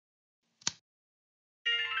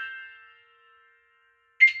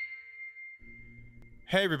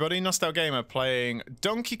Hey everybody, NostalGamer playing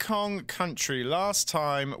Donkey Kong Country. Last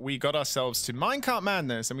time we got ourselves to Minecart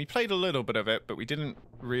Madness and we played a little bit of it, but we didn't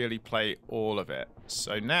really play all of it.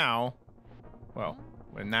 So now, well,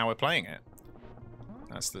 now we're playing it.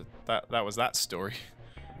 That was that story.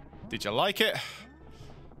 Did you like it?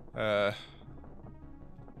 It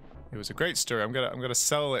was a great story. I'm gonna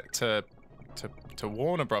sell it to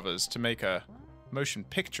Warner Brothers to make a motion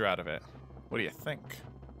picture out of it. What do you think?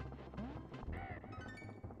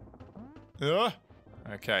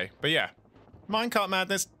 Okay, but yeah, Minecart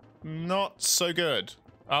Madness, not so good.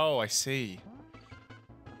 Oh, I see.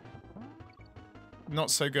 Not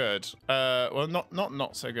so good. Well,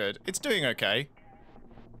 not so good. It's doing okay,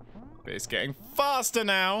 but it's getting faster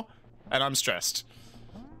now, and I'm stressed.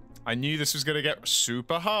 I knew this was gonna get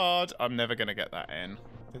super hard. I'm never gonna get that in.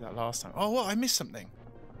 I did that last time. Oh, what? I missed something.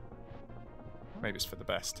 Maybe it's for the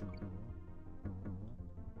best.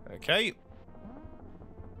 Okay.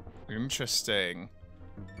 Interesting.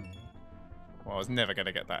 Well, I was never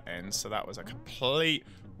gonna get that in, so that was a complete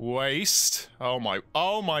waste. Oh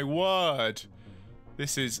my word.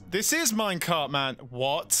 This is Minecart Man.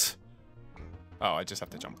 What? Oh, I just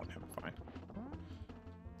have to jump on him. Fine.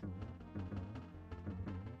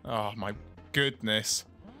 Oh my goodness.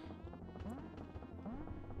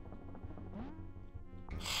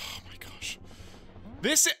 Oh my gosh.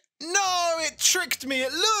 No, it tricked me.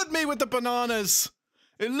 It lured me with the bananas.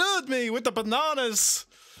 It lured me with the bananas.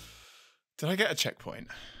 Did I get a checkpoint?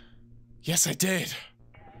 Yes, I did.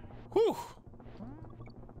 Whew.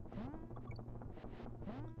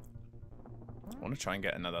 I want to try and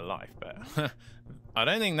get another life, but I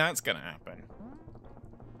don't think that's going to happen.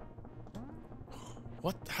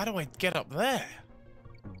 What? How do I get up there?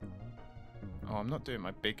 Oh, I'm not doing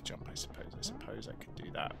my big jump, I suppose. I suppose I could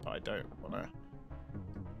do that, but I don't want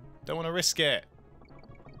to risk it.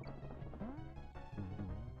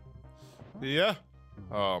 Yeah.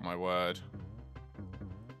 Oh my word.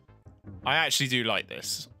 I actually do like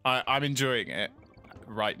this. I'm enjoying it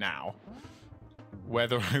right now.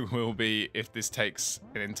 Whether I will be if this takes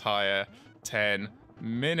an entire 10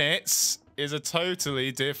 minutes is a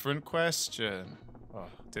totally different question. Oh,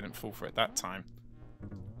 didn't fall for it that time.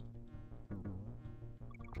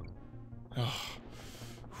 Oh.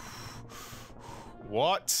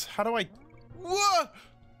 What? How do I... What?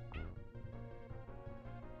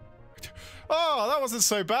 Oh, that wasn't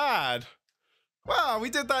so bad. Wow, we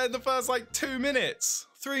did that in the first, like, 2 minutes.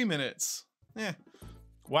 3 minutes. Yeah.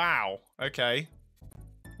 Wow. Okay.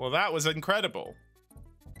 Well, that was incredible.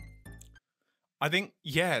 I think,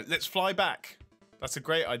 yeah, let's fly back. That's a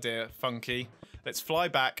great idea, Funky. Let's fly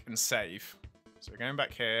back and save. So we're going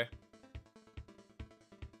back here.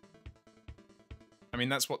 I mean,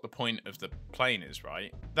 that's what the point of the plane is,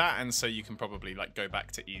 right? That, and so you can probably, like, go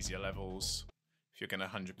back to easier levels. You're gonna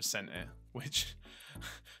 100% it, which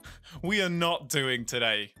we are not doing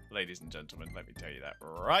today, ladies and gentlemen. Let me tell you that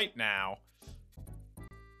right now.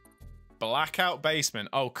 Blackout basement.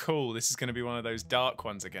 Oh, cool. This is gonna be one of those dark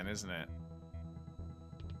ones again, isn't it?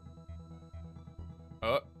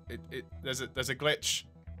 Oh, there's a glitch.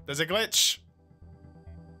 There's a glitch.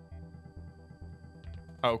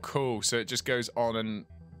 Oh, cool. So it just goes on and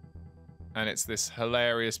it's this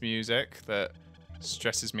hilarious music that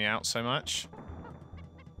stresses me out so much.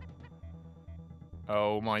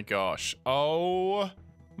 Oh my gosh. Oh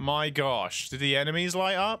my gosh. Do the enemies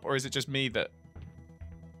light up, or is it just me that...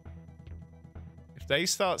 If they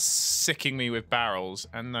start sicking me with barrels...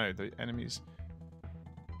 And no, the enemies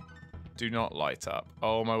do not light up.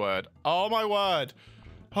 Oh my word. Oh my word.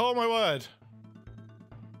 Oh my word.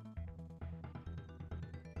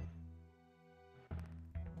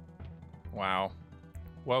 Wow.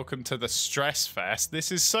 Welcome to the stress fest.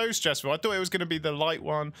 This is so stressful. I thought it was going to be the light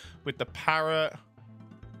one with the parrot.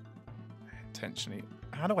 Intentionally.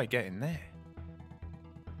 How do I get in there?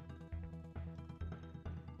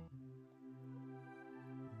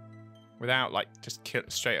 Without, like, just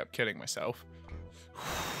straight up killing myself.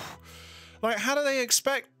 Like, how do they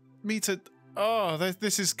expect me to... Oh,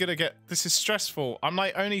 this is gonna get... This is stressful. I'm,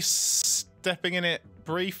 like, only stepping in it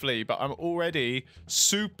briefly, but I'm already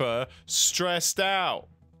super stressed out.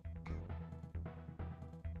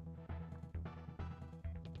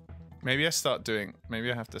 Maybe I have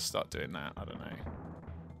to start doing that. I don't know.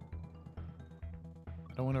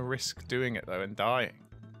 I don't want to risk doing it though and dying.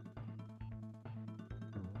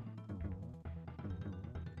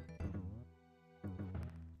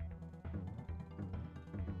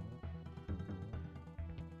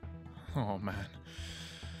 Oh man.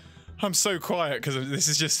 I'm so quiet because this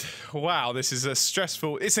is just, wow, this is a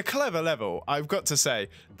stressful, it's a clever level. I've got to say,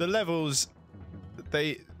 the levels,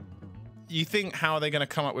 you think, how are they going to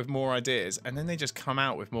come up with more ideas? And then they just come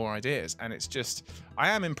out with more ideas. And it's just, I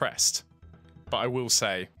am impressed. But I will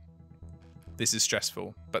say, this is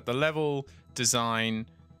stressful. But the level design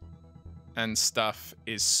and stuff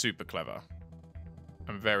is super clever.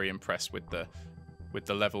 I'm very impressed with the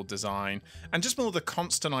level design and just more the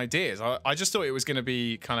constant ideas. I just thought it was going to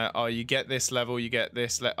be kind of, oh, you get this level, you get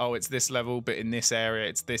this, oh, it's this level, but in this area,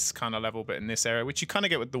 it's this kind of level, but in this area, which you kind of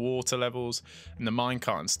get with the water levels and the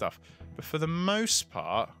minecart and stuff. But for the most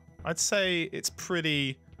part, I'd say it's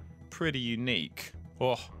pretty unique.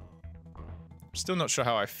 Oh, I'm still not sure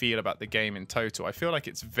how I feel about the game in total. I feel like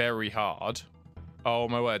it's very hard. Oh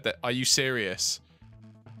my word, are you serious?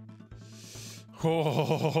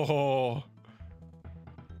 Oh.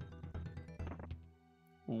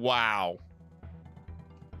 Wow.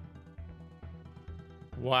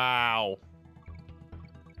 Wow.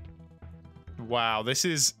 Wow, this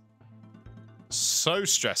is so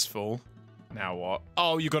stressful. Now what?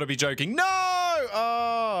 Oh, you gotta be joking. No!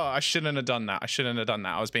 Oh, I shouldn't have done that. I shouldn't have done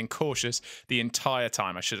that. I was being cautious the entire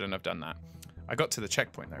time. I shouldn't have done that. I got to the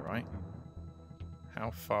checkpoint though, right? How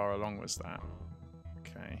far along was that?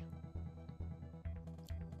 Okay.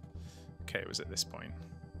 Okay, it was at this point.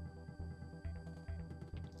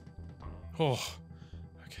 Oh,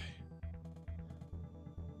 okay.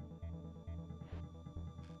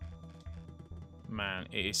 Man,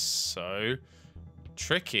 it is so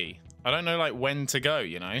tricky. I don't know, like, when to go,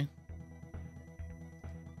 you know?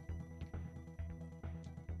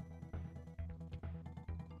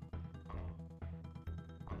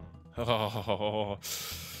 Oh.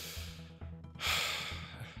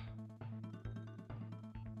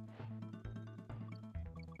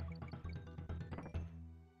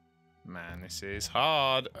 Man, this is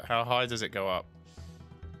hard. How high does it go up?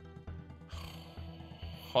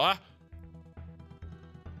 Huh?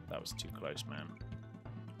 That was too close, man.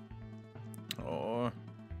 Oh.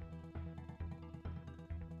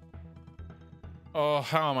 Oh,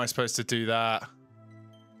 how am I supposed to do that?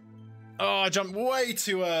 Oh, I jumped way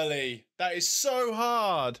too early. That is so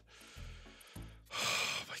hard.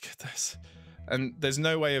 Oh my goodness. And there's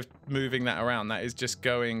no way of moving that around. That is just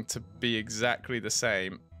going to be exactly the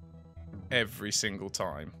same every single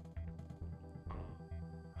time.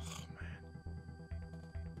 Oh man.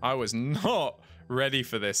 I was not ready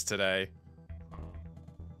for this today.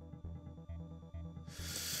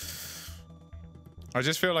 I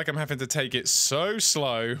just feel like I'm having to take it so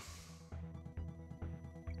slow.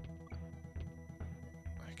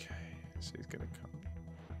 Okay, so he's gonna come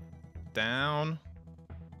down.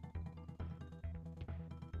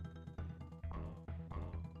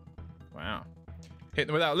 Wow. Hit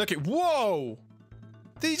them without looking. Whoa!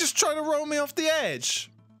 Did he just try to roll me off the edge?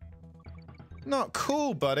 Not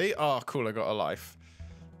cool, buddy. Oh, cool, I got a life.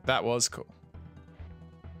 That was cool.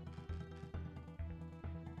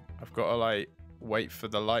 I've got to, like, wait for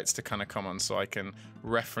the lights to kind of come on so I can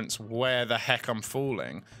reference where the heck I'm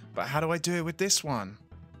falling. But how do I do it with this one?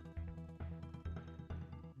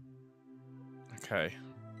 Okay.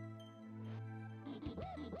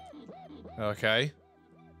 Okay.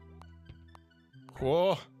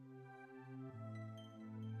 Whoa.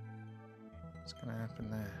 What's gonna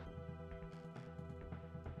happen there?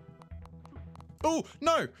 Oh,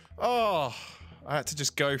 no! Oh, I had to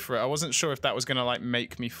just go for it. I wasn't sure if that was gonna, like,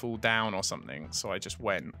 make me fall down or something, so I just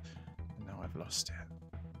went. And now I've lost it.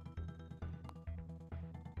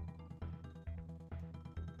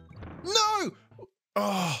 No!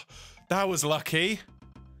 Oh, that was lucky.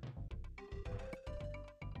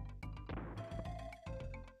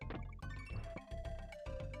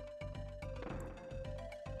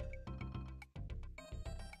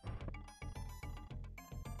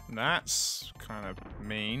 That's kind of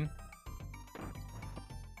mean.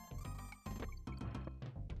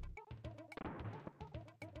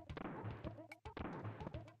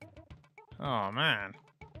 Oh, man.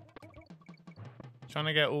 Trying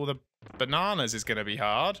to get all the bananas is going to be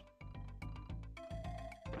hard.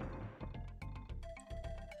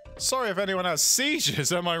 Sorry if anyone has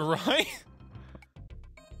seizures, am I right?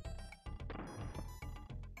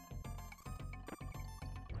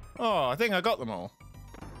 Oh, I think I got them all.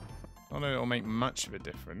 I don't know if it'll make much of a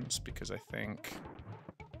difference because I think...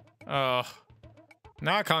 now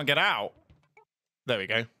I can't get out. There we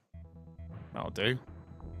go. That'll do.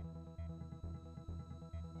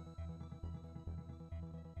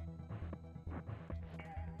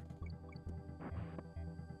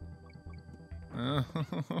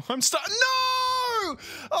 I'm stuck. No!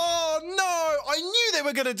 Oh, no! I knew they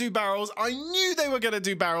were going to do barrels. I knew they were going to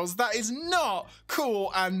do barrels. That is not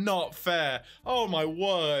cool and not fair. Oh, my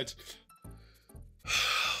word.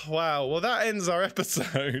 Wow. Well, that ends our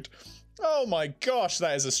episode. Oh my gosh,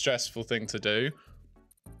 that is a stressful thing to do.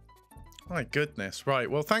 My goodness. Right,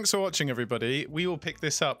 well, thanks for watching, everybody. We will pick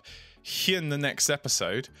this up here in the next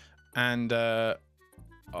episode. And, oh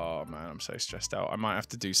man, I'm so stressed out. I might have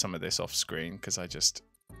to do some of this off screen because I just...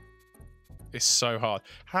 It's so hard.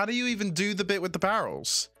 How do you even do the bit with the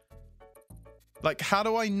barrels? Like, how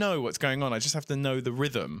do I know what's going on? I just have to know the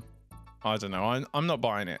rhythm. I don't know. I'm not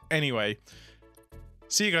buying it. Anyway,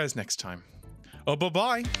 see you guys next time. Oh,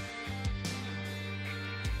 bye-bye.